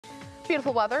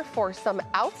beautiful weather for some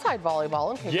outside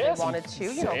volleyball in case they wanted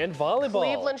to. Sand volleyball.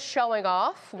 Cleveland showing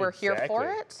off. We're here for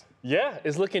it. Yeah,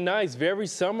 it's looking nice, very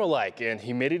summer-like, and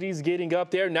humidity's getting up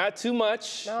there. Not too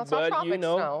much, no, it's but not tropic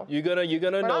snow. you're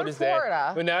gonna notice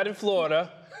that. We're not in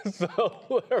Florida. So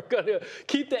we're going to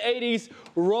keep the 80s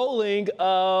rolling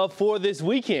for this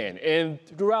weekend. And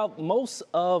throughout most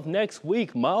of next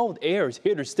week, mild air is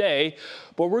here to stay.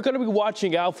 But we're going to be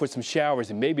watching out for some showers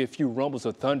and maybe a few rumbles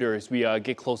of thunder as we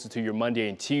get closer to your Monday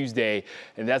and Tuesday.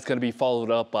 And that's going to be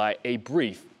followed up by a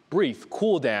brief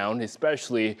cool down,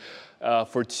 especially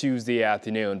for Tuesday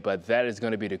afternoon. But that is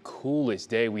going to be the coolest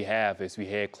day we have as we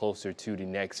head closer to the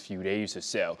next few days or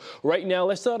so. Right now,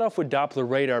 let's start off with Doppler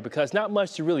radar because not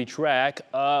much to really track.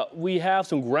 We have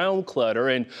some ground clutter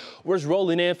and we're just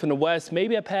rolling in from the west,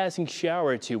 maybe a passing shower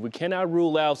or two. We cannot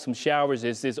rule out some showers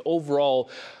as this overall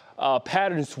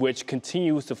pattern switch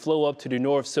continues to flow up to the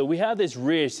north. So we have this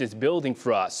ridge that's building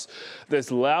for us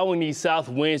that's allowing these south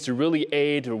winds to really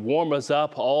aid or warm us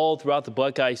up all throughout the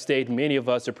Buckeye State. Many of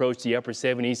us approach the upper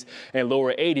 70s and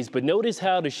lower 80s. But notice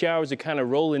how the showers are kind of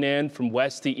rolling in from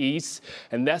west to east.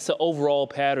 And that's the overall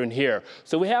pattern here.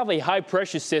 So we have a high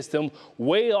pressure system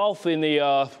way off in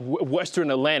the western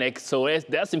Atlantic. So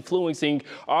that's influencing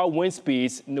our wind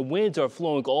speeds. And the winds are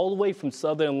flowing all the way from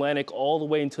southern Atlantic all the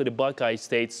way into the Buckeye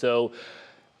State. So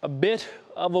a bit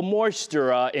of a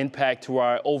moisture impact to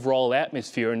our overall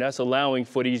atmosphere, and that's allowing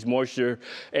for these moisture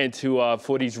and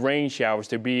for these rain showers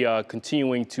to be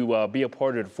continuing to be a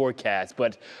part of the forecast.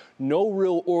 But no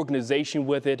real organization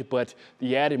with it, but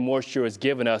the added moisture has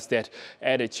given us that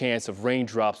added chance of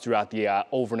raindrops throughout the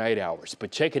overnight hours.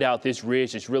 But check it out, this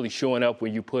ridge is really showing up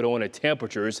when you put on the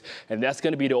temperatures, and that's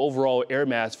going to be the overall air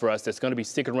mass for us that's going to be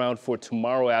sticking around for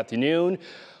tomorrow afternoon.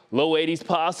 Low 80s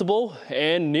possible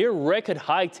and near record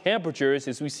high temperatures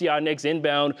as we see our next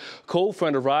inbound cold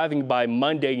front arriving by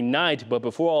Monday night. But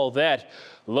before all that,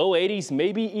 low 80s,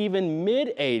 maybe even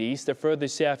mid 80s the further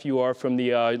south you are from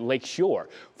the lake shore.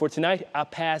 For tonight, a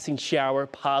passing shower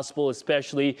possible,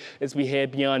 especially as we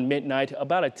head beyond midnight.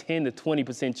 About a 10 to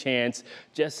 20% chance,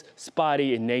 just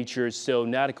spotty in nature, so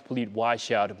not a complete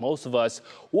washout. Most of us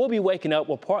will be waking up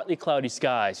with partly cloudy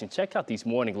skies. And check out these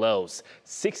morning lows,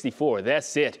 64,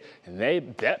 that's it. And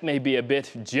that may be a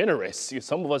bit generous.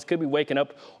 Some of us could be waking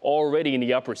up already in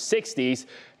the upper 60s.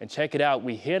 And check it out,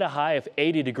 we hit a high of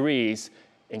 80 degrees.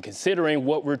 And considering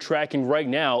what we're tracking right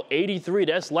now, 83,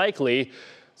 that's likely.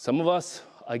 Some of us,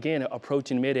 again,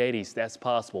 approaching mid 80s, that's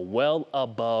possible, well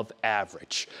above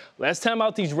average. Last time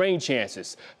out these rain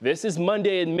chances. This is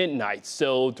Monday at midnight,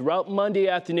 so throughout Monday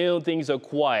afternoon, things are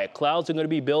quiet. Clouds are going to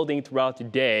be building throughout the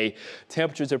day.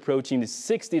 Temperatures approaching the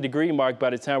 60-degree mark by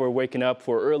the time we're waking up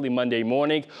for early Monday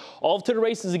morning. Off to the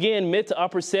races again, mid to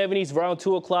upper 70s around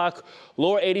 2 o'clock.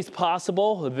 Lower 80s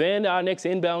possible. Then our next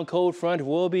inbound cold front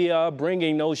will be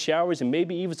bringing those showers and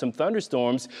maybe even some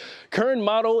thunderstorms. Current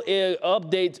model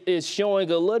update is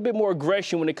showing a little bit more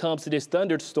aggression when it comes to this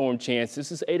thunderstorm chance.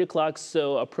 This is 8 o'clock,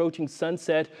 so approaching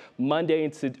sunset Monday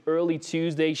into early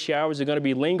Tuesday. Showers are going to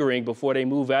be lingering before they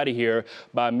move out of here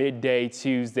by midday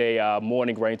Tuesday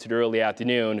morning right into the early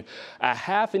afternoon. A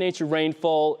 ½ inch of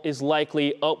rainfall is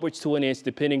likely, upwards to an inch,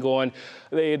 depending on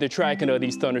the tracking of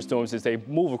these thunderstorms as they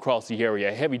move across the area.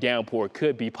 A heavy downpour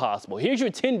could be possible. Here's your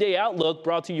 10-day outlook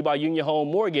brought to you by Union Home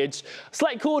Mortgage.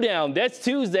 Slight cool down. That's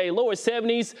Tuesday, lower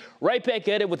 70s. Right back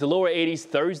at it with the lower 80s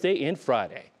Thursday and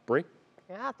Friday. Bree?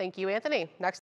 Yeah, thank you, Anthony. Next.